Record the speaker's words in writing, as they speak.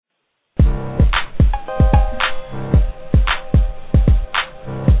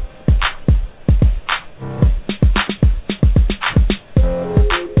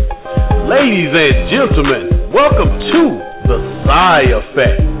gentlemen, welcome to The Psy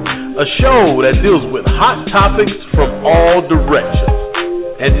Effect, a show that deals with hot topics from all directions.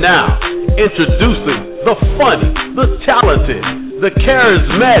 And now, introducing the funny, the talented, the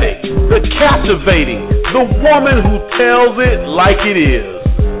charismatic, the captivating, the woman who tells it like it is.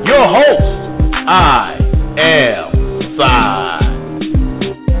 Your host, I am Psy.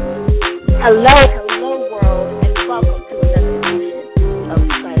 Hello world, and welcome to another edition of the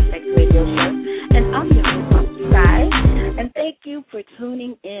Psy Effect Radio Show. And I'm your host, Psy, and thank you for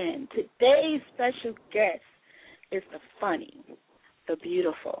tuning in. Today's special guest is the funny, the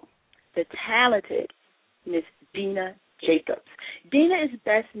beautiful, the talented Miss Deena Jacobs. Deena is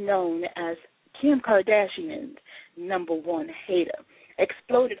best known as Kim Kardashian's #1 hater,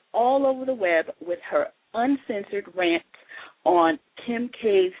 exploded all over the web with her uncensored rants on Kim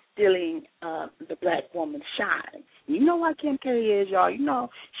K's stealing the black woman's shine. You know how Kim K is, y'all. You know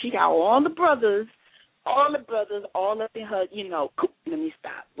she got all the brothers all up in her, let me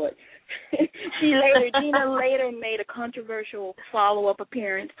stop. But Deena later made a controversial follow-up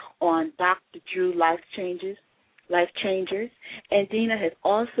appearance on Dr. Drew Life Changers, and Deena has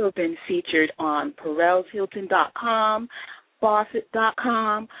also been featured on PerelsHilton.com,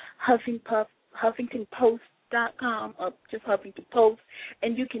 Fawcett.com, HuffingtonPost.com, or just Huffington Post,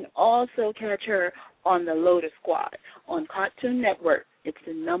 and you can also catch her on the Lotus Squad on Cartoon Network. It's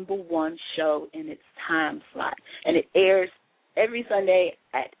the #1 show in its time slot, and it airs every Sunday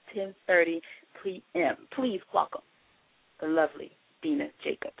at 10:30 p.m. Please welcome the lovely Deena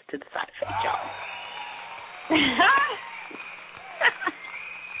Jacobs to the Side Effect, y'all.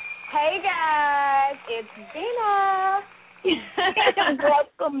 Hey guys, it's Deena.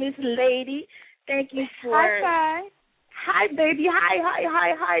 Welcome, Miss Lady. Thank you for. Hi, baby.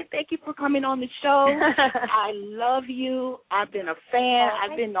 Hi. Thank you for coming on the show. I love you. I've been a fan.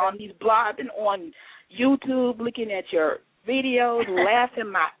 I've been on these blogs. I've been on YouTube looking at your videos,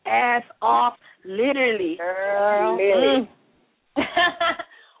 laughing my ass off, literally. Girl.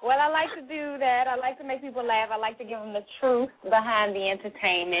 Well, I like to do that. I like to make people laugh. I like to give them the truth behind the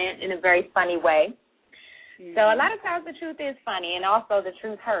entertainment in a very funny way. Mm-hmm. So a lot of times the truth is funny, and also the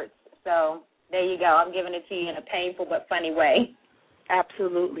truth hurts. So there you go. I'm giving it to you in a painful but funny way.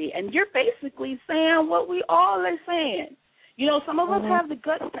 Absolutely. And you're basically saying what we all are saying. Some of us have the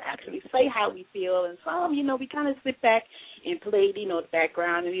guts to actually say how we feel, and some, we kind of sit back and play, the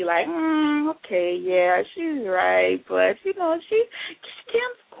background and be like, okay, yeah, she's right, but,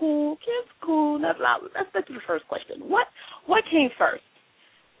 Kim's cool. Let's get to the first question. What came first,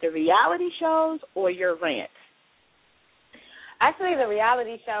 the reality shows or your rants? Actually, the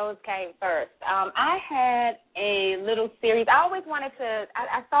reality shows came first. I had a little series. I always wanted to,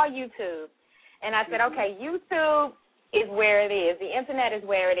 I saw YouTube, and I said, okay, YouTube is where it is. The Internet is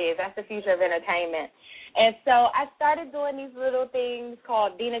where it is. That's the future of entertainment. And so I started doing these little things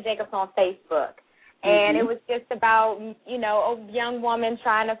called Deena Jacobs on Facebook. And it was just about, a young woman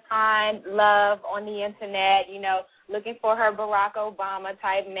trying to find love on the Internet, looking for her Barack Obama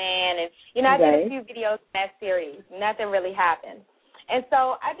type man. And, I did a few videos in that series. Nothing really happened. And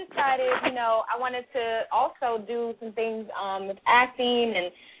so I decided, I wanted to also do some things with acting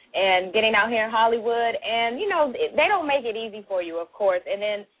and getting out here in Hollywood. And, they don't make it easy for you, of course. And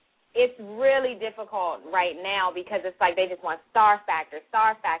then it's really difficult right now because it's like they just want star factor.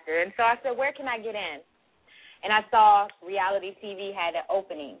 And so I said, where can I get in? And I saw reality TV had an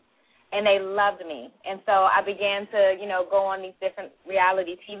opening, and they loved me. And so I began to, go on these different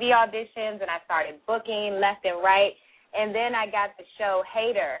reality TV auditions, and I started booking left and right. And then I got the show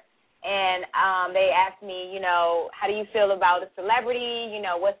Hater, and they asked me, how do you feel about a celebrity?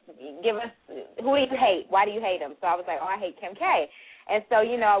 Who do you hate? Why do you hate them? So I was like, I hate Kim K. And so,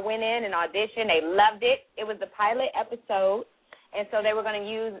 I went in and auditioned. They loved it. It was the pilot episode, and so they were going to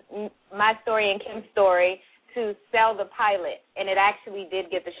use my story and Kim's story to sell the pilot, and it actually did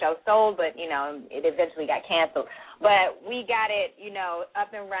get the show sold, but, it eventually got canceled. But we got it,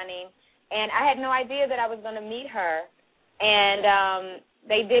 up and running, and I had no idea that I was going to meet her, and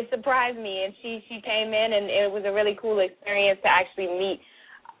they did surprise me, and she came in, and it was a really cool experience to actually meet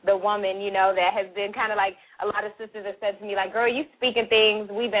the woman, that has been kind of like a lot of sisters have said to me, like, girl, you speaking things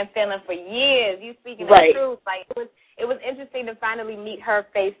we've been feeling for years. You speaking the truth. Like, it was interesting to finally meet her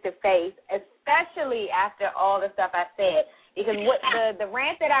face to face, especially after all the stuff I said. Because the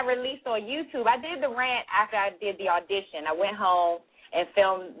rant that I released on YouTube, I did the rant after I did the audition. I went home and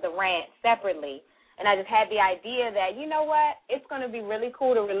filmed the rant separately. And I just had the idea that, you know what, it's going to be really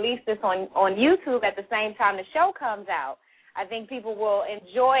cool to release this on YouTube at the same time the show comes out. I think people will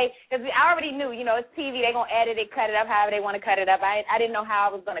enjoy, because I already knew, it's TV, they're going to edit it, cut it up however they want to cut it up. I didn't know how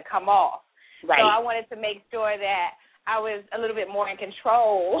I was going to come off. Right. So I wanted to make sure that I was a little bit more in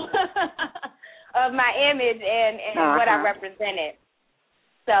control of my image and what I represented.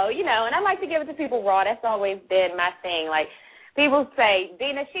 So, you know, and I like to give it to people raw. That's always been my thing. Like, people say,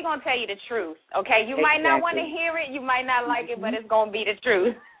 Deena, she going to tell you the truth, okay? You might not want to hear it. You might not like it, but it's going to be the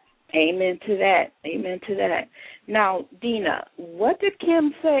truth. Amen to that. Amen to that. Now, Deena, what did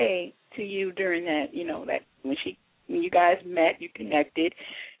Kim say to you during that, you know, that when you guys met, you connected?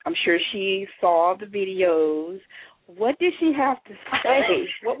 I'm sure she saw the videos. What did she have to say?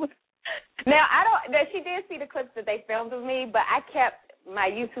 What was? Now, she did see the clips that they filmed of me, but I kept my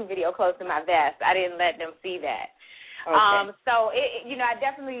YouTube video close to my vest. I didn't let them see that. Okay. So, you know, I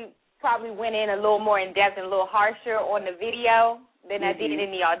definitely probably went in a little more in-depth and a little harsher on the video than I did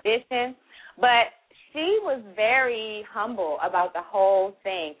in the audition. But she was very humble about the whole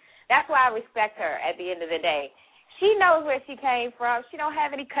thing. That's why I respect her at the end of the day. She knows where she came from. She don't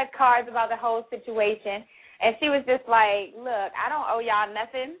have any cut cards about the whole situation. And she was just like, look, I don't owe y'all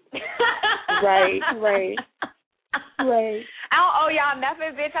nothing. Right. I don't owe y'all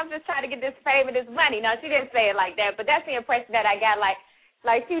nothing, bitch. I'm just trying to get this fame and this money. No, she didn't say it like that, but that's the impression that I got.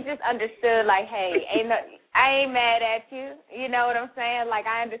 Like she just understood, like, hey, I ain't mad at you. You know what I'm saying? Like,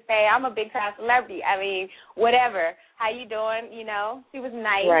 I understand. I'm a big-time celebrity. I mean, whatever. How you doing? You know, she was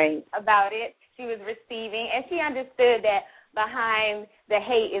nice about it. She was receiving, and she understood that behind the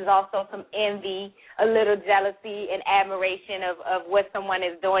hate is also some envy, a little jealousy and admiration of what someone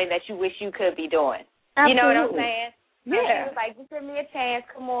is doing that you wish you could be doing. Absolutely. You know what I'm saying? Yeah. And she was like, just give me a chance,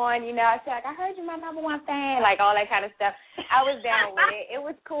 come on. You know, I said, like, I heard you're my number one fan, like all that kind of stuff. I was down with it. It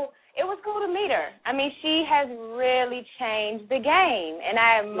was cool. It was cool to meet her. I mean, she has really changed the game, and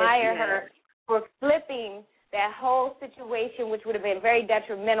I admire her for flipping that whole situation, which would have been very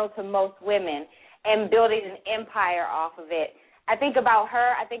detrimental to most women, and building an empire off of it. I think about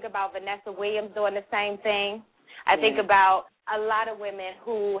her. I think about Vanessa Williams doing the same thing. I think about a lot of women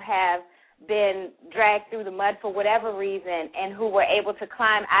who have been dragged through the mud for whatever reason and who were able to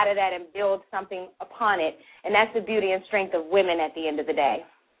climb out of that and build something upon it. And that's the beauty and strength of women at the end of the day.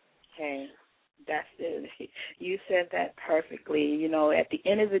 Okay. That's it. You said that perfectly. You know, at the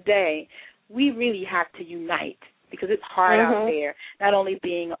end of the day, we really have to unite because it's hard out there, not only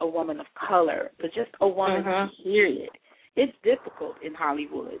being a woman of color, but just a woman, period. It's difficult in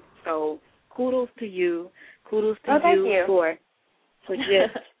Hollywood. So kudos to you. Kudos to you for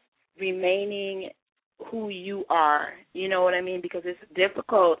just remaining who you are, you know what I mean? Because it's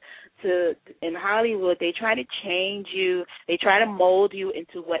difficult in Hollywood, they try to change you, they try to mold you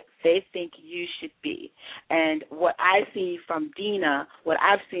into what they think you should be. And what I see from Deena, what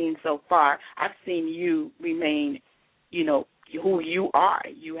I've seen so far, I've seen you remain, you know, who you are.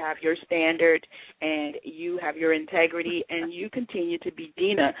 You have your standard and you have your integrity and you continue to be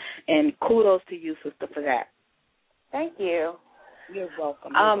Deena. And kudos to you, sister, for that. Thank you. You're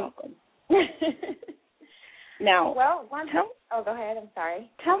welcome. Now, go ahead. I'm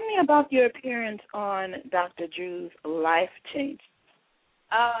sorry. Tell me about your appearance on Dr. Drew's Life Change.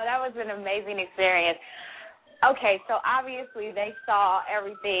 Oh, that was an amazing experience. Okay, so obviously they saw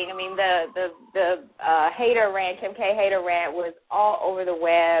everything. I mean, the hater rant, Kim K hater rant was all over the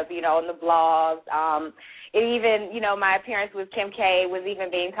web, you know, on the blogs. It even, you know, my appearance with Kim K was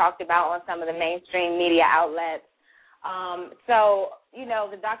even being talked about on some of the mainstream media outlets. So, you know,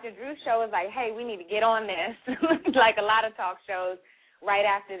 the Dr. Drew show was like, hey, we need to get on this. Like a lot of talk shows right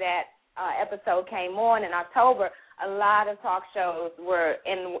after that episode came on in October, a lot of talk shows were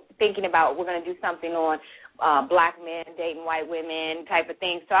thinking about we're going to do something on black men dating white women type of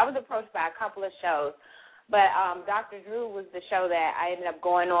thing. So I was approached by a couple of shows. But Dr. Drew was the show that I ended up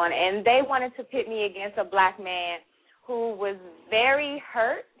going on, and they wanted to pit me against a black man who was very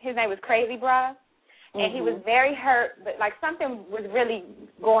hurt. His name was Crazy Bruh. And he was very hurt, but like something was really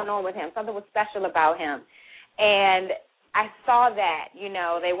going on with him. Something was special about him. And I saw that, you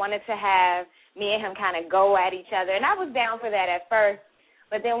know, they wanted to have me and him kind of go at each other. And I was down for that at first.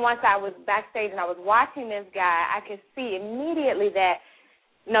 But then once I was backstage and I was watching this guy, I could see immediately that,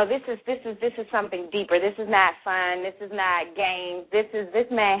 no, this is something deeper. This is not fun. This is not games. This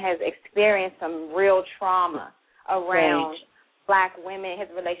man has experienced some real trauma around black women,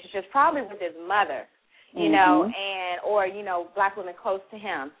 his relationships, probably with his mother. You know, or, you know, black women close to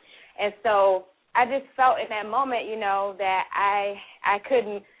him. And so I just felt in that moment, you know, that I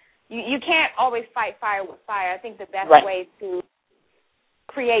couldn't, you can't always fight fire with fire. I think the best way to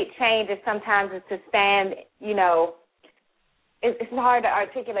create change is sometimes is to stand, you know, it's hard to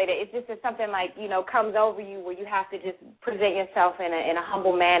articulate it. It's just something like, you know, comes over you where you have to just present yourself in a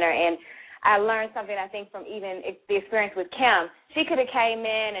humble manner. And I learned something, I think, from even the experience with Kim. She could have came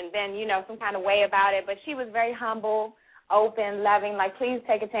in and been, some kind of way about it, but she was very humble, open, loving, like, please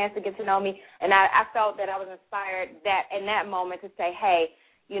take a chance to get to know me. And I felt that I was inspired that in that moment to say, hey,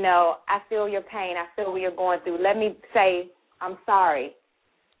 I feel your pain. I feel what you're going through. Let me say I'm sorry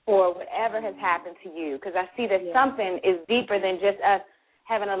for whatever has happened to you, because I see that something is deeper than just us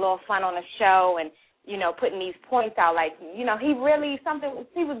having a little fun on a show and, putting these points out. Like, he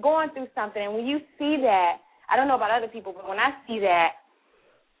was going through something. And when you see that, I don't know about other people, but when I see that,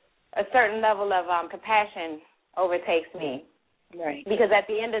 a certain level of compassion overtakes me. Right. Because at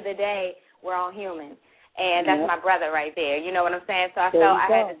the end of the day, we're all human. And that's my brother right there. You know what I'm saying? So I felt I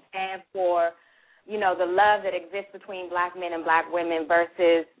had to stand for, the love that exists between black men and black women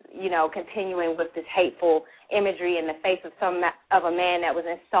versus, continuing with this hateful imagery in the face of a man that was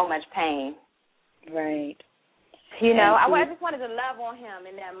in so much pain. Right. I just wanted to love on him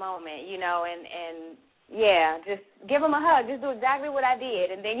in that moment, and just give him a hug. Just do exactly what I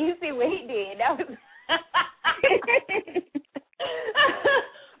did, and then you see what he did. That was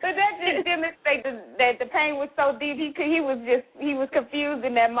But that just demonstrates that the pain was so deep. He was confused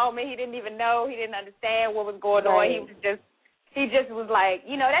in that moment. He didn't even know. He didn't understand what was going on. He just was like,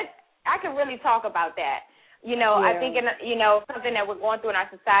 that I can really talk about that. I think something that we're going through in our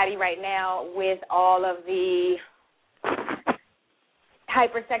society right now with all of the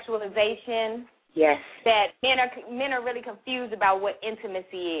hypersexualization. Yes. That men are really confused about what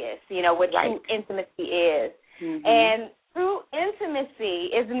intimacy is. What true intimacy is. Mm-hmm. And true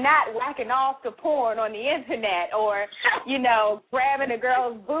intimacy is not whacking off to porn on the internet or, grabbing a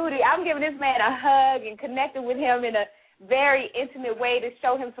girl's booty. I'm giving this man a hug and connecting with him in a very intimate way to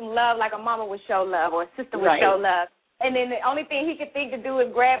show him some love like a mama would show love or a sister would show love. And then the only thing he could think to do is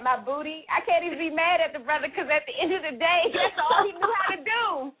grab my booty. I can't even be mad at the brother because at the end of the day, that's all he knew how to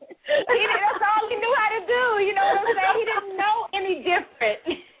do. That's all he knew how to do. You know what I'm saying? He didn't know any different.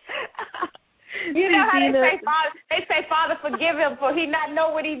 You know how they say, Father, forgive him for he not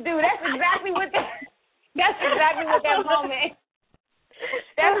know what he do. That's exactly what that moment.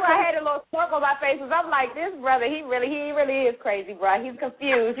 That's why I had a little smirk on my face. I'm like, this brother, he really is crazy, bro. He's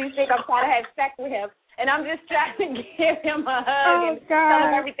confused. He think I'm trying to have sex with him, and I'm just trying to give him a hug and tell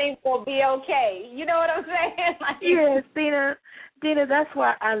him everything will be okay. You know what I'm saying? Yes, Deena, that's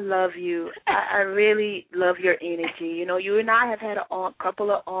why I love you. I really love your energy. You and I have had a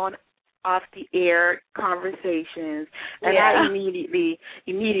couple of off the air conversations, and I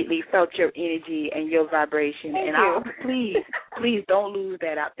immediately felt your energy and your vibration. Thank you. Please don't lose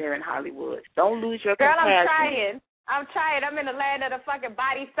that out there in Hollywood. Don't lose your compassion. compassion. I'm trying. I'm in the land of the fucking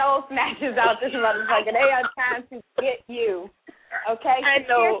body soul snatchers out this motherfucker. They are trying to get you. Okay? I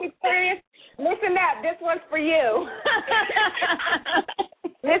know. Serious? Listen up. This one's for you.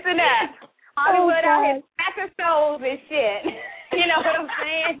 Listen up. Hollywood out here snatching souls and shit. You know what I'm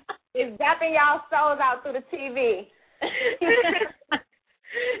saying? It's zapping y'all souls out through the TV.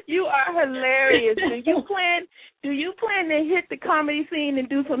 You are hilarious. Do you plan to hit the comedy scene and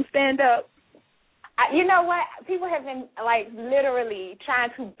do some stand up? You know what? People have been literally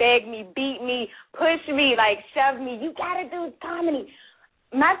trying to beg me, beat me, push me, shove me. You gotta do comedy.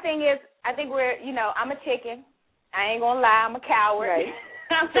 My thing is, I think I'm a chicken. I ain't gonna lie, I'm a coward. Right.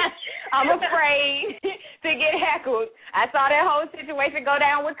 I'm afraid to get heckled. I saw that whole situation go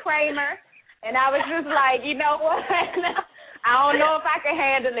down with Kramer, and I was just like, you know what? I don't know if I can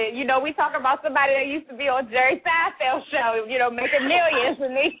handle it. We talk about somebody that used to be on Jerry Seinfeld's show, making millions,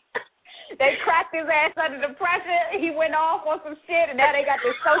 and they cracked his ass under the pressure. He went off on some shit, and now they got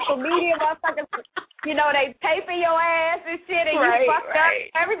this social media motherfuckers. They taping your ass and shit, and you fucked up.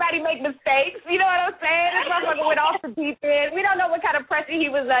 Everybody make mistakes. You know what I'm saying? This motherfucker went off the deep end. We don't know what kind of pressure he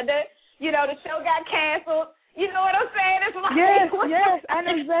was under. The show got canceled. You know what I'm saying? It's like, yes, I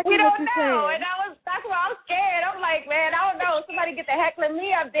know exactly what you're saying. And that's why I'm scared. I'm like, man, I don't know. Somebody get the heckling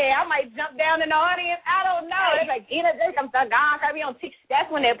me up there. I might jump down in the audience. I don't know. They're like, Deena Jacobs,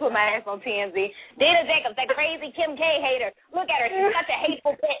 that's when they put my ass on TMZ. Deena Jacobs, that crazy Kim K hater. Look at her. She's such a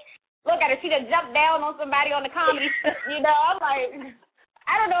hateful bitch. Look at her. She done jumped down on somebody on the comedy. I'm like,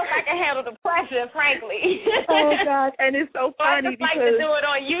 I don't know if I can handle the pressure, frankly. Oh, God. And it's so funny because I like to do it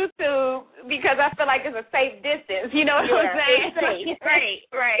on YouTube because I feel like it's a safe distance. You know what I'm saying? It's safe.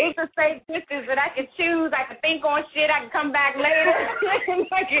 Right. It's a safe distance that I can choose. I can think on shit. I can come back later.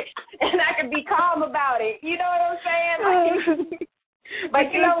 and I can be calm about it. You know what I'm saying?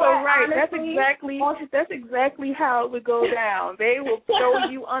 But you know what? Right. Honestly, that's exactly how it would go down. They will throw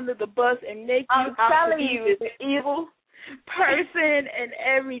you under the bus and make you out to be this evil person and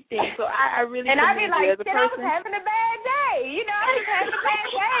everything. So I really and I'd be like, shit, I was having a bad day. I was having a bad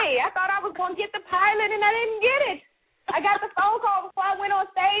day. I thought I was going to get the pilot, and I didn't get it. I got the phone call before I went on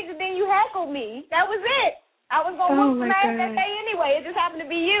stage, and then you heckled me. That was it. I was going to whoop some ass that day anyway. It just happened to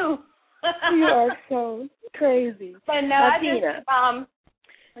be you. You are so crazy. But no, now, I Deena,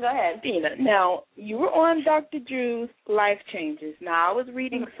 go ahead. Deena, now, you were on Dr. Drew's Life Changes. Now, I was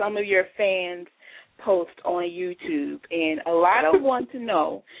reading some of your fans' posts on YouTube, and a lot of them want to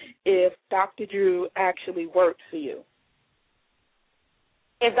know if Dr. Drew actually worked for you.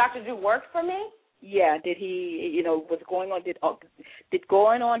 If Dr. Drew worked for me? Yeah, did he, was going on, did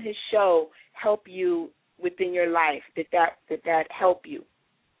going on his show help you within your life? Did that help you?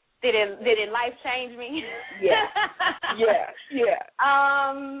 Did it life change me? Yeah.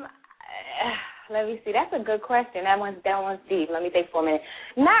 Let me see. That's a good question. That one's deep. Let me think for a minute.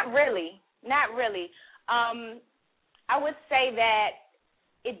 Not really. I would say that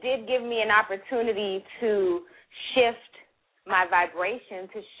it did give me an opportunity to shift my vibration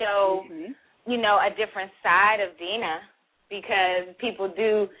to show, a different side of Deena, because people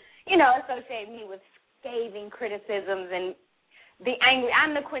do, associate me with scathing criticisms and the angry.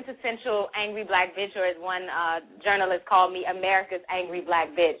 I'm the quintessential angry black bitch, or as one journalist called me, America's angry black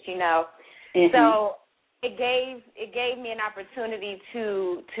bitch. So it gave me an opportunity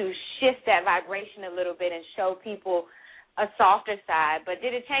to shift that vibration a little bit and show people a softer side. But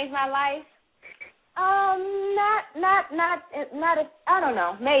did it change my life? Not. I don't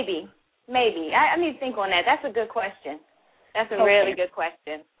know. Maybe. I need to think on that. That's a good question. That's a really good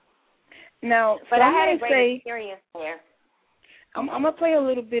question. Now, but I had a great experience there. I'm going to play a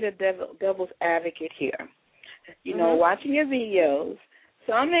little bit of devil's advocate here. Watching your videos,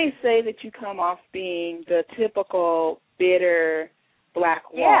 some may say that you come off being the typical bitter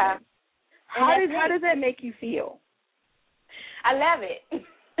black woman. Yeah. How does that make you feel? I love it.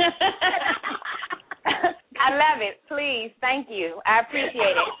 I love it. Please, thank you. I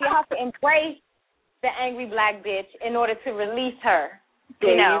appreciate it. You have to embrace the angry black bitch in order to release her.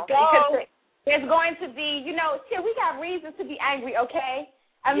 There you go. Because there's going to be, shit, we got reasons to be angry, okay?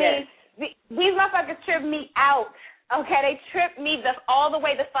 I mean, these motherfuckers trip me out, okay? They trip me all the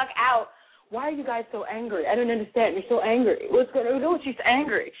way the fuck out. Why are you guys so angry? I don't understand. You're so angry. What's going on? She's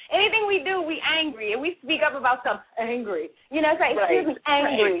angry. Anything we do, we angry. And we speak up about something angry. It's like, excuse me,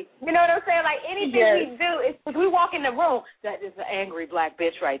 angry. Right. You know what I'm saying? Like, anything we do, if we walk in the room, that is an angry black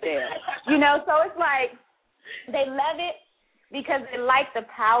bitch right there. So it's like they love it because they like the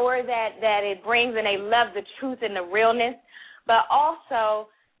power that it brings, and they love the truth and the realness. But also,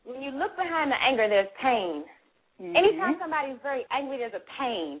 when you look behind the anger, there's pain. Anytime somebody's very angry, there's a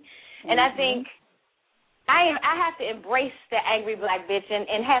pain. And I think I have to embrace the angry black bitch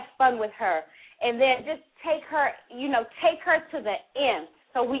and have fun with her, and then just take her to the end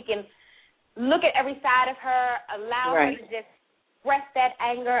so we can look at every side of her, allow her to just express that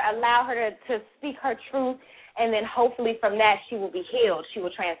anger, allow her to speak her truth, and then hopefully from that she will be healed, she will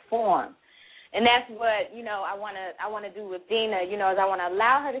transform. And that's what, I want to do with Deena, is I want to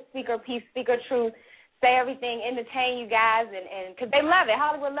allow her to speak her piece, speak her truth, say everything, entertain you guys, and because they love it.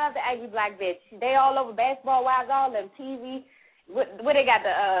 Hollywood loves the angry black bitch. They all over Basketball Wives, all them TV. What they got,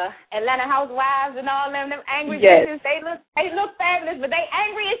 the Atlanta Housewives and all them angry bitches. They look fabulous, but they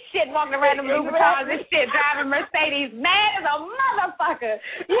angry as shit walking around them Louboutins and shit, driving Mercedes, mad as a motherfucker.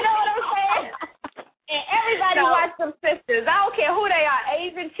 You know what I'm saying? And everybody watch them sisters. I don't care who they are,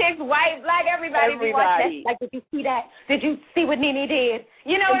 Asian chicks, white, black, everybody be watching. Like, did you see that? Did you see what Nene did?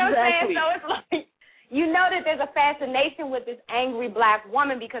 You know what I'm saying? So it's like, you know that there's a fascination with this angry black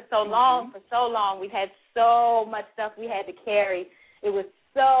woman because for so long, we've had so much stuff we had to carry. It was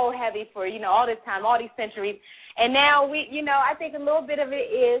so heavy for, all this time, all these centuries. And now I think a little bit of it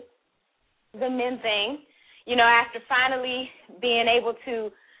is the men thing, after finally being able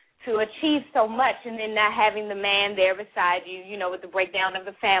to achieve so much and then not having the man there beside you, with the breakdown of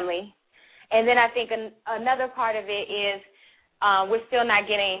the family. And then I think another part of it is we're still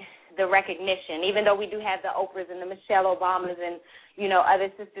not getting the recognition, even though we do have the Oprahs and the Michelle Obamas and,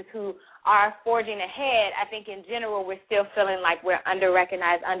 other sisters who are forging ahead. I think in general we're still feeling like we're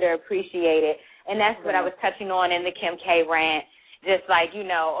under-recognized, underappreciated, and that's what I was touching on in the Kim K rant. Just like,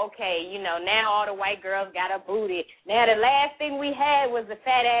 okay, now all the white girls got a booty. Now the last thing we had was the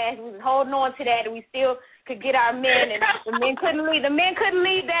fat ass. We was holding on to that, and we still could get our men, and the men couldn't leave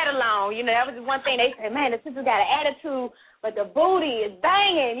that alone. That was the one thing they said, man, the sisters got an attitude, but the booty is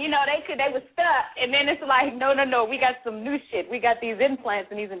banging. They were stuck. And then it's like, no, we got some new shit. We got these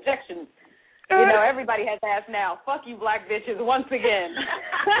implants and these injections. Everybody has ass now. Fuck you black bitches once again.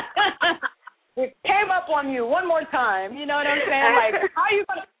 we came up on you one more time. You know what I'm saying? Like, how are you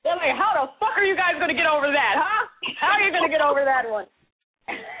gonna? They're like, how the fuck are you guys gonna get over that, huh? How are you gonna get over that one?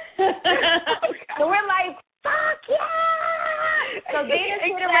 So we're like, fuck yeah! So Deena's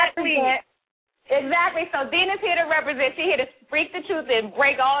here to represent. Exactly. So Deena's here to represent. She's here to speak the truth and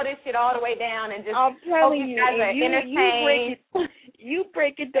break all this shit all the way down and just I'm telling you, guys are entertained. You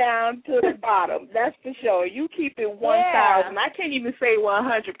break it down to the bottom. That's for sure. You keep it 1,000. Yeah. I can't even say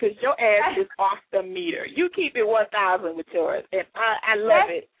 100 because your ass is off the meter. You keep it 1,000 with yours, and I love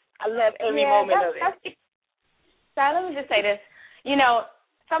it. I love every moment of it. So let me just say this. You know,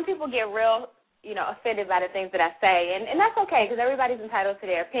 some people get real, offended by the things that I say, and that's okay because everybody's entitled to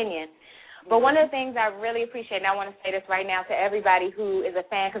their opinion. But one of the things I really appreciate, and I want to say this right now to everybody who is a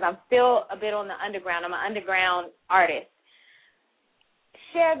fan, because I'm still a bit on the underground. I'm an underground artist.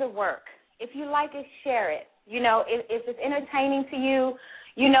 Share the work. If you like it, share it. If it's entertaining to you,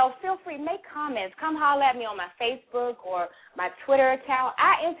 feel free, make comments. Come holler at me on my Facebook or my Twitter account.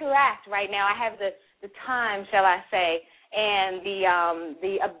 I interact right now. I have the time, shall I say, and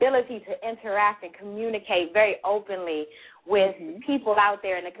the ability to interact and communicate very openly with people out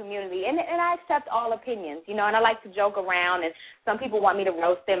there in the community. And I accept all opinions, and I like to joke around, and some people want me to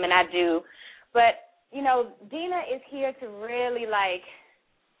roast them, and I do. But, Deena is here to really,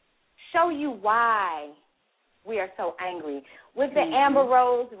 show you why we are so angry. With the Amber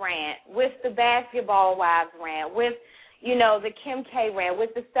Rose rant, with the Basketball Wives rant, with, the Kim K rant, with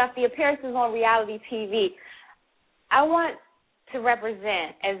the appearances on reality TV. I want to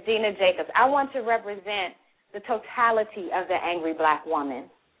represent, as Deena Jacobs, I want to represent the totality of the angry black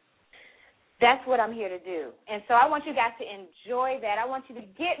woman. That's what I'm here to do. And so I want you guys to enjoy that. I want you to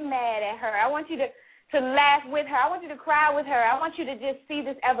get mad at her. I want you to laugh with her. I want you to cry with her. I want you to just see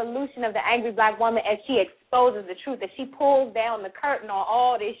this evolution of the angry black woman as she exposes the truth, as she pulls down the curtain on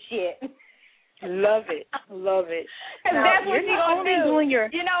all this shit. Love it. Love it. And now, that's what you're going to do. Doing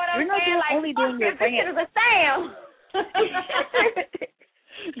your, you know what I'm saying? You're not only doing your this shit is a Sam.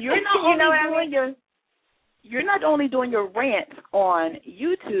 You're not only doing your rants on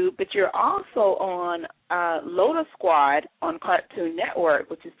YouTube, but you're also on Lotus Squad on Cartoon Network,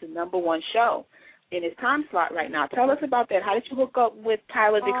 which is the #1 show in its time slot right now. Tell us about that. How did you hook up with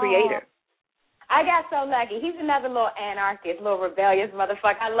Tyler, the creator? I got so lucky. He's another little anarchist, little rebellious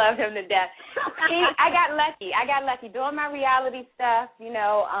motherfucker. I love him to death. I got lucky doing my reality stuff.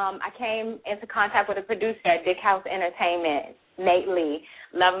 I came into contact with a producer at Dick House Entertainment, Nate Lee.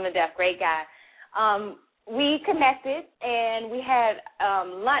 Love him to death. Great guy. We connected, and we had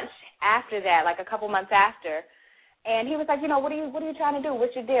lunch after that, like a couple months after. And he was like, what are you trying to do?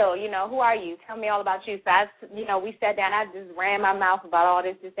 What's your deal? Who are you? Tell me all about you. So we sat down. I just ran my mouth about all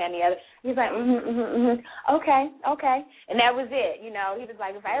this, and the other. He's like, okay. And that was it. He was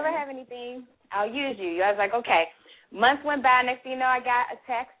like, if I ever have anything, I'll use you. I was like, okay. Months went by. Next thing you know, I got a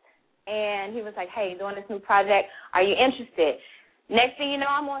text, and he was like, hey, doing this new project. Are you interested? Next thing you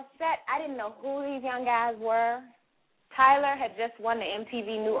know, I'm on set. I didn't know who these young guys were. Tyler had just won the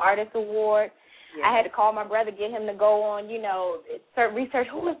MTV New Artist Award. Yeah. I had to call my brother, get him to go on, research.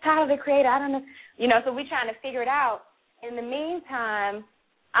 Who was Tyler, the creator? I don't know. So we're trying to figure it out. In the meantime,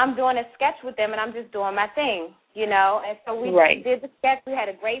 I'm doing a sketch with them, and I'm just doing my thing, And so we did the sketch. We had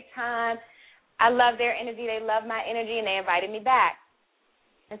a great time. I love their energy. They love my energy, and they invited me back.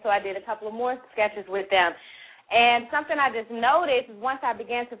 And so I did a couple of more sketches with them. And something I just noticed once I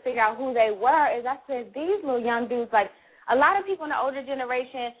began to figure out who they were is I said, these little young dudes, a lot of people in the older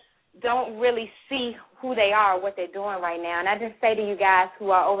generation don't really see who they are or what they're doing right now. And I just say to you guys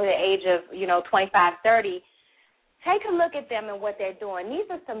who are over the age of, 25, 30, take a look at them and what they're doing. These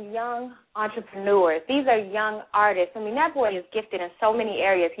are some young entrepreneurs. These are young artists. I mean, that boy is gifted in so many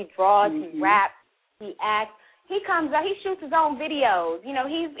areas. He draws, he raps, he acts. He comes out, he shoots his own videos.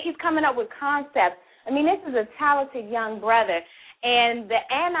 He's coming up with concepts. I mean, this is a talented young brother, and the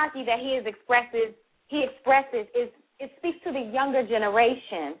anarchy that he expresses it speaks to the younger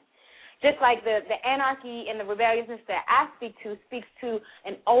generation. Just like the anarchy and the rebelliousness that I speak to speaks to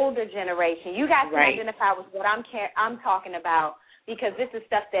an older generation. You guys can identify with what I'm talking about, because this is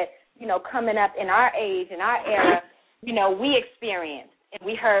stuff that, coming up in our age, in our era, we experienced and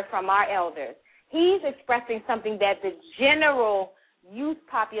we heard from our elders. He's expressing something that the general youth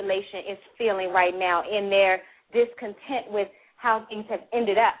population is feeling right now in their discontent with how things have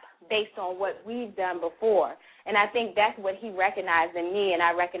ended up based on what we've done before. And I think that's what he recognized in me, and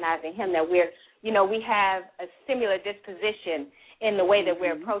I recognize in him, that we have a similar disposition in the way that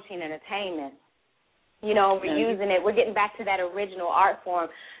we're approaching entertainment. We're using it. We're getting back to that original art form.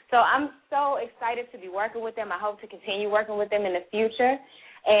 So I'm so excited to be working with them. I hope to continue working with them in the future.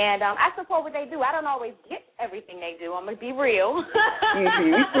 And I support what they do. I don't always get everything they do. I'm going to be real.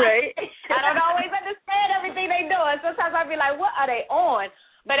 Right. I don't always understand everything they do. And sometimes I'll be like, what are they on?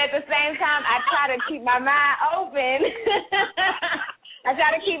 But at the same time, I try to keep my mind open. I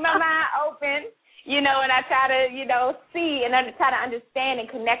try to keep my mind open, and I try to, see and try to understand and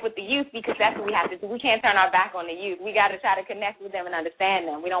connect with the youth, because that's what we have to do. We can't turn our back on the youth. We got to try to connect with them and understand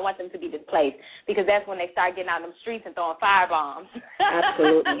them. We don't want them to be displaced, because that's when they start getting out in the streets and throwing firebombs.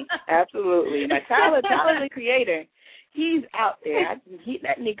 Absolutely. Absolutely. Now, Tyler the Creator, he's out there.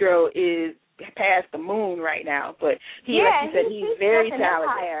 That Negro is past the moon right now, but like you said, he's very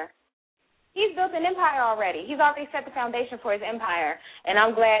talented. He's built an empire already. He's already set the foundation for his empire, and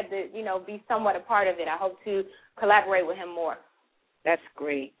I'm glad to, be somewhat a part of it. I hope to collaborate with him more. That's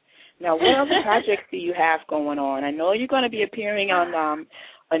great. Now, what other projects do you have going on? I know you're going to be appearing on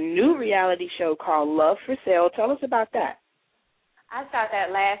a new reality show called Love for Sale. Tell us about that. I started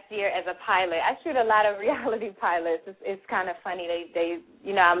that last year as a pilot. I shoot a lot of reality pilots. It's kind of funny. They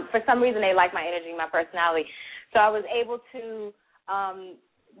for some reason they like my energy, my personality. So I was able to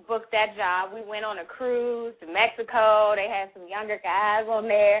book that job. We went on a cruise to Mexico. They had some younger guys on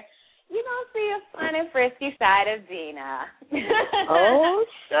there. You don't see a fun and frisky side of Deena. Oh,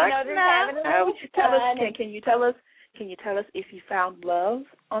 shucks. Just having a little fun. Can you tell us if you found love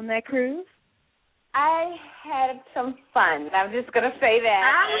on that cruise? I had some fun. I'm just going to say that.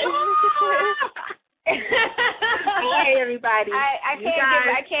 Hey, everybody.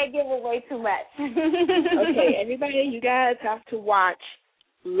 I can't give away too much. Okay, everybody, you guys have to watch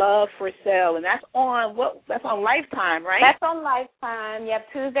Love for Sale, and that's on Lifetime, right? That's on Lifetime. Yep,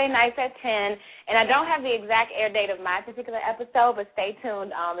 Tuesday nights at 10. And I don't have the exact air date of my particular episode, but stay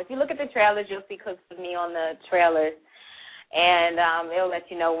tuned. If you look at the trailers, you'll see clips of me on the trailers. And it'll let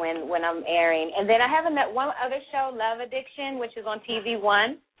you know when I'm airing. And then I have one other show, Love Addiction, which is on TV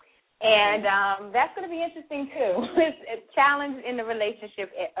One. And that's going to be interesting, too. It's a challenge in the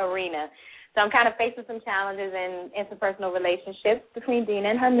relationship arena. So I'm kind of facing some challenges in interpersonal relationships between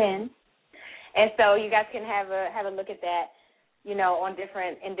Deena and her men. And so you guys can have a look at that, on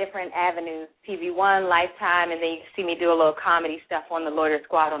different avenues. TV One, Lifetime, and then you can see me do a little comedy stuff on the Loiter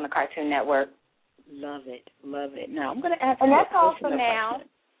Squad on the Cartoon Network. Love it. Now I'm going to ask you a question. And that's all for now.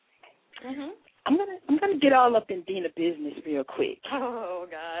 Mm-hmm. I'm gonna get all up in Deena business real quick. Oh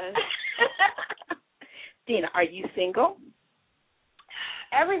gosh. Deena, are you single?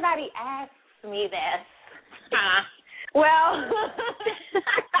 Everybody asks me this. Well,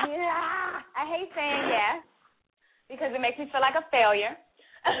 yeah, I hate saying yes because it makes me feel like a failure.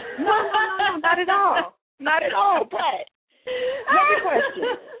 No, not at all. Not at all. But another question.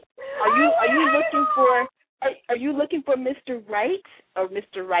 Are you looking for Mr. Right or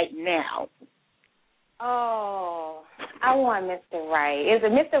Mr. Right now? Oh, I want Mr. Right.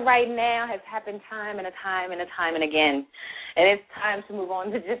 Mr. Right now has happened time and time again. And it's time to move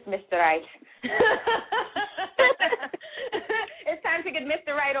on to just Mr. Right. It's time to get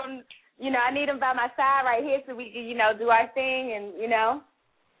Mr. Right on, I need him by my side right here so we can, do our thing and,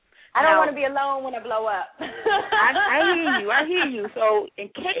 I don't want to be alone when I blow up. I hear you. So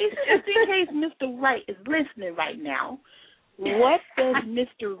just in case Mr. Right is listening right now, what does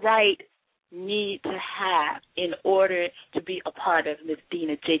Mr. Right need to have in order to be a part of Miss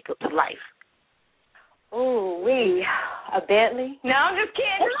Deena Jacobs' life? Ooh, a Bentley? No, I'm just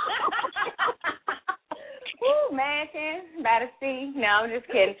kidding. Ooh, mansion, by the sea. No, I'm just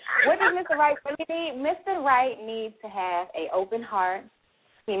kidding. What does Mr. Right really need? Mr. Right needs to have an open heart.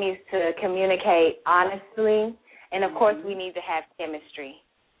 He needs to communicate honestly. And, of course, we need to have chemistry.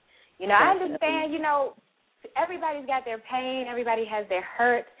 I understand, everybody's got their pain. Everybody has their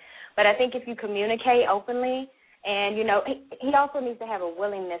hurt. But I think if you communicate openly and, he also needs to have a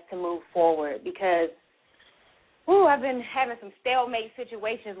willingness to move forward because, I've been having some stalemate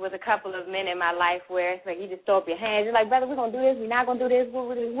situations with a couple of men in my life where it's like you just throw up your hands. You're like, brother, we're going to do this. We're not going to do this.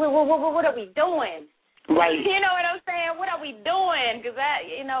 What are we doing? Right. You know what I'm saying? What are we doing? Because,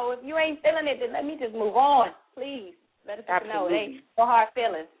 if you ain't feeling it, then let me just move on. Please. Let us know. It ain't no hard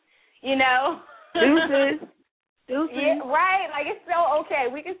feelings. Deuces. Yeah, right. Like, it's so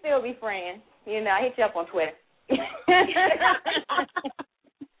okay. We can still be friends. I hit you up on Twitter.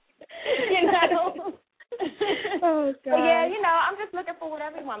 Oh, God. But yeah, I'm just looking for what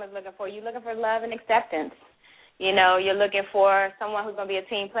every woman's looking for. You're looking for love and acceptance. You're looking for someone who's going to be a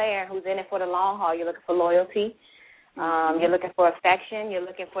team player, who's in it for the long haul. You're looking for loyalty. You're looking for affection. You're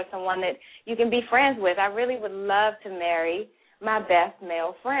looking for someone that you can be friends with. I really would love to marry my best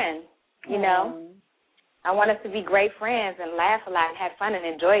male friend, I want us to be great friends and laugh a lot and have fun and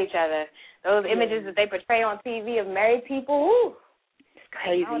enjoy each other. Those images that they portray on TV of married people,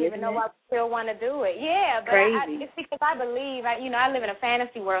 crazy, I don't even know why I still want to do it. Yeah, but it's because I believe, I live in a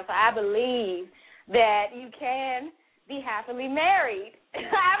fantasy world, so I believe that you can be happily married.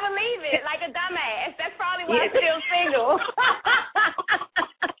 I believe it, like a dumbass. That's probably why I'm still single.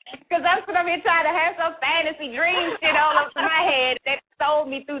 Because I'm sitting up here trying to have some fantasy dream shit all up in my head that sold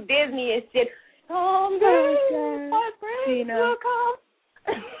me through Disney and shit. Someday my friends will come.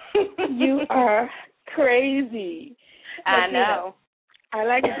 You are crazy. I know. I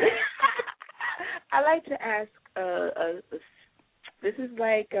like to ask this is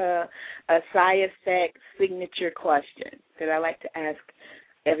like a side effect signature question that I like to ask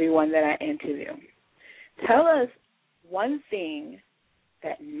everyone that I interview. Tell us one thing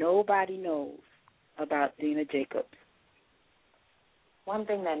that nobody knows about Deena Jacobs. One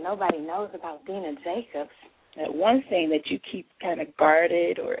thing that nobody knows about Deena Jacobs. That one thing that you keep kind of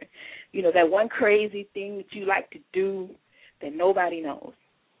guarded, or, that one crazy thing that you like to do that nobody knows.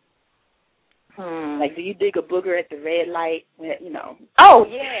 Like, do you dig a booger at the red light? Oh,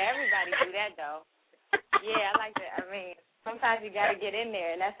 yeah, everybody do that, though. Yeah, I like that. I mean, sometimes you got to get in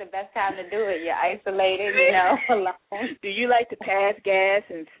there, and that's the best time to do it. You're isolated, alone. Do you like to pass gas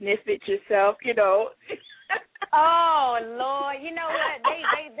and sniff it yourself, Oh, Lord. You know what?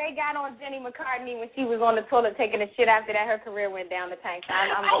 They got on Jenny McCartney when she was on the toilet taking a shit. After that, her career went down the tank. So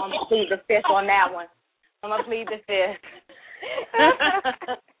I'm going to plead the fifth on that one. I'm going to plead the fifth.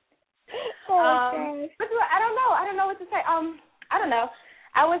 But I don't know. I don't know what to say. I don't know.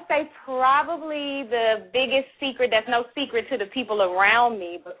 I would say probably the biggest secret that's no secret to the people around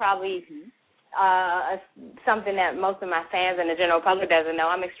me, but probably something that most of my fans and the general public doesn't know.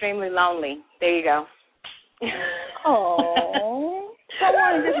 I'm extremely lonely. There you go. Oh,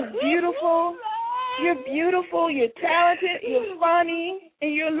 someone just beautiful. You're beautiful. You're talented. You're funny,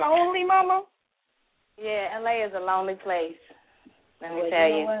 and you're lonely, Mama. Yeah, LA is a lonely place. Let me tell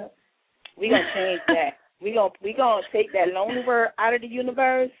you. What? We're gonna change that. We gonna take that lonely word out of the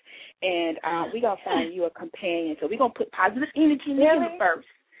universe, and we're gonna find you a companion. So we're gonna put positive energy in the universe,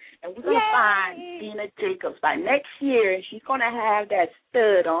 and we're gonna find Deena Jacobs by next year. She's gonna have that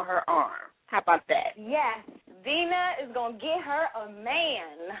stud on her arm. How about that? Yes. Deena is going to get her a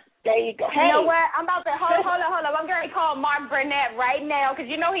man. There you go. Hey. You know what? I'm about to, hold on. I'm going to call Mark Burnett right now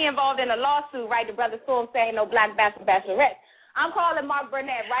because he involved in a lawsuit, right? The brother sued him saying no black bachelorette. I'm calling Mark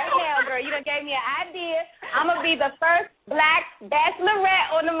Burnett right now, girl. You done gave me an idea. I'm going to be the first black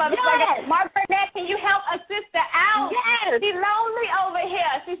bachelorette on the motherfucker. Yes. Mark Burnett, can you help a sister out? Yes. She's lonely over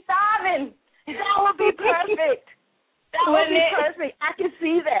here. She's starving. That would be perfect. That would be perfect. I can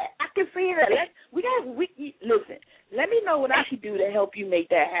see that. Listen, let me know what I can do to help you make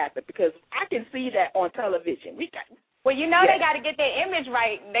that happen, because I can see that on television. They got to get their image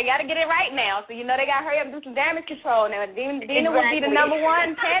right. They got to get it right now. So, they got to hurry up and do some damage control. Now, Deena would be the number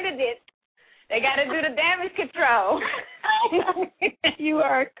one candidate. They got to do the damage control. You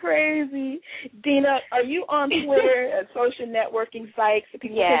are crazy. Deena, are you on Twitter, a social networking site so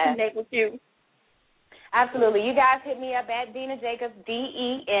people can connect with you? Absolutely. You guys hit me up at Deena Jacobs,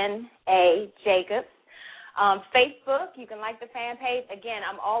 Deena Jacobs. Facebook, you can like the fan page. Again,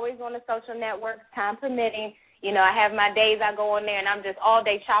 I'm always on the social networks, time permitting. I have my days I go on there, and I'm just all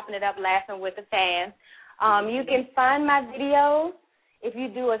day chopping it up, laughing with the fans. You can find my videos if you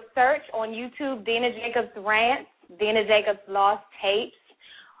do a search on YouTube, Deena Jacobs Rants, Deena Jacobs Lost Tapes.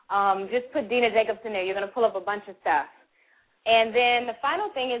 Just put Deena Jacobs in there. You're going to pull up a bunch of stuff. And then the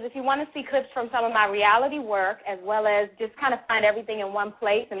final thing is, if you want to see clips from some of my reality work, as well as just kind of find everything in one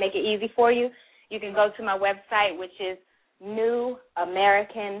place and make it easy for you, you can go to my website, which is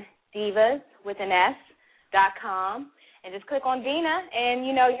newamericanDivas.com, and just click on Deena, and,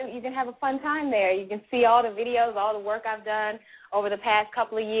 you can have a fun time there. You can see all the videos, all the work I've done over the past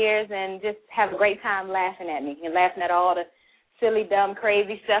couple of years, and just have a great time laughing at me and laughing at all the silly, dumb,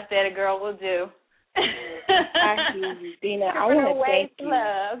 crazy stuff that a girl will do. I hear you, Deena. I want to thank you.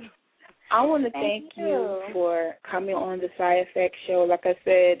 I want to thank you for coming on the Side Effect Show. Like I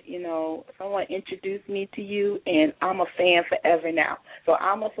said, someone introduced me to you, and I'm a fan forever now. So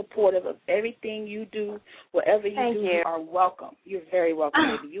I'm a supporter of everything you do. Whatever you do, you are welcome. You're very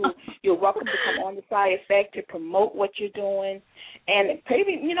welcome, baby. You're welcome to come on the Side Effect to promote what you're doing. And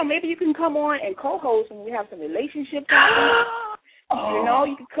maybe you can come on and co-host when we have some relationship problems.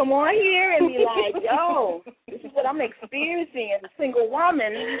 You can come on here and be like, yo, this is what I'm experiencing as a single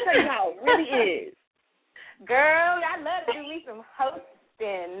woman. Let me tell you how it really is. Girl, I love to do me some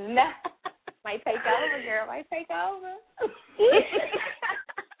hosting. Might take over, girl. Might take over.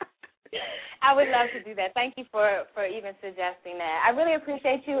 I would love to do that. Thank you for even suggesting that. I really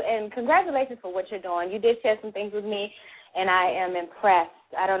appreciate you, and congratulations for what you're doing. You did share some things with me and I am impressed.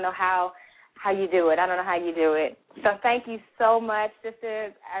 I don't know how you do it. I don't know how you do it. So thank you so much,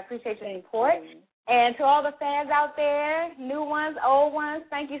 sister. I appreciate your support. And to all the fans out there, new ones, old ones,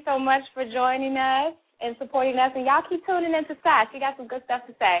 thank you so much for joining us and supporting us. And y'all keep tuning in to Sky. She got some good stuff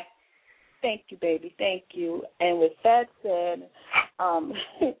to say. Thank you, baby. Thank you. And with that said,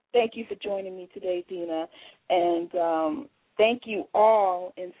 thank you for joining me today, Deena. And thank you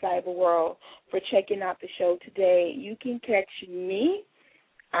all in Cyber World for checking out the show today. You can catch me.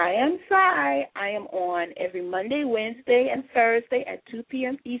 I am Sai. I am on every Monday, Wednesday, and Thursday at 2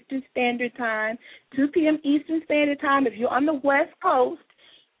 p.m. Eastern Standard Time. 2 p.m. Eastern Standard Time. If you're on the West Coast,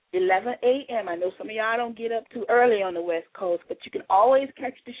 11 a.m. I know some of y'all don't get up too early on the West Coast, but you can always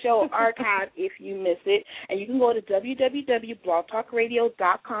catch the show archived if you miss it. And you can go to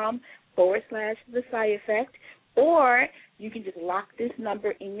www.blogtalkradio.com/The Psy Effect, or you can just lock this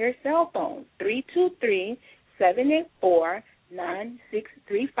number in your cell phone,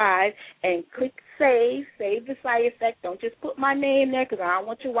 323-784-9635, and click save the Psy Effect. Don't just put my name there, because I don't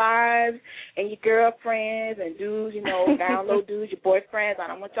want your wives and your girlfriends and dudes, download dudes, your boyfriends. I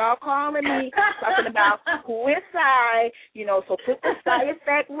don't want y'all calling me talking about who is Psy, so put the Psy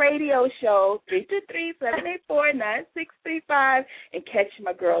Effect radio show, 323-784-9635, and catch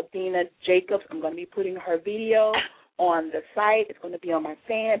my girl Deena Jacobs. I'm going to be putting her video on the site. It's going to be on my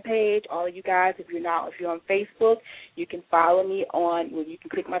fan page. All of you guys, if you're on Facebook, you can follow me you can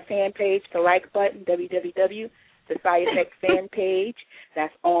click my fan page, the like button, www, the Psy Effect fan page.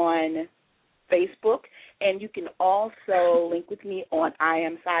 That's on Facebook. And you can also link with me on I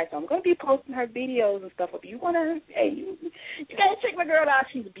Am Psy. So I'm going to be posting her videos and stuff. If you want to, you got to check my girl out.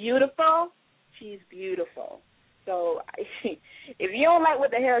 She's beautiful. She's beautiful. So if you don't like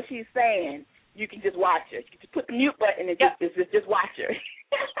what the hell she's saying, you can just watch her. You can just put the mute button and just watch her.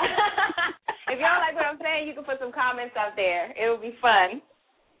 If you don't like what I'm saying, you can put some comments out there. It will be fun.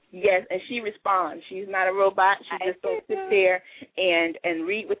 Yes, and she responds. She's not a robot. She just don't sit there and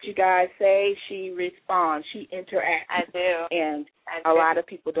read what you guys say. She responds. She interacts. I do. And a lot of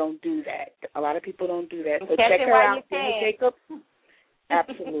people don't do that. So check her out, Deena Jacobs.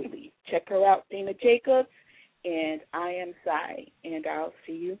 Absolutely. Check her out, Deena Jacobs. And I am Psy, and I'll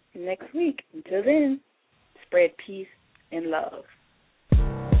see you next week. Until then, spread peace and love.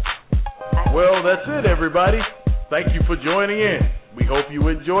 Well, that's it, everybody. Thank you for joining in. We hope you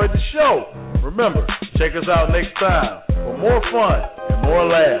enjoyed the show. Remember, check us out next time for more fun and more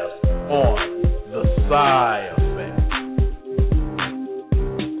laughs on The Psy Effect.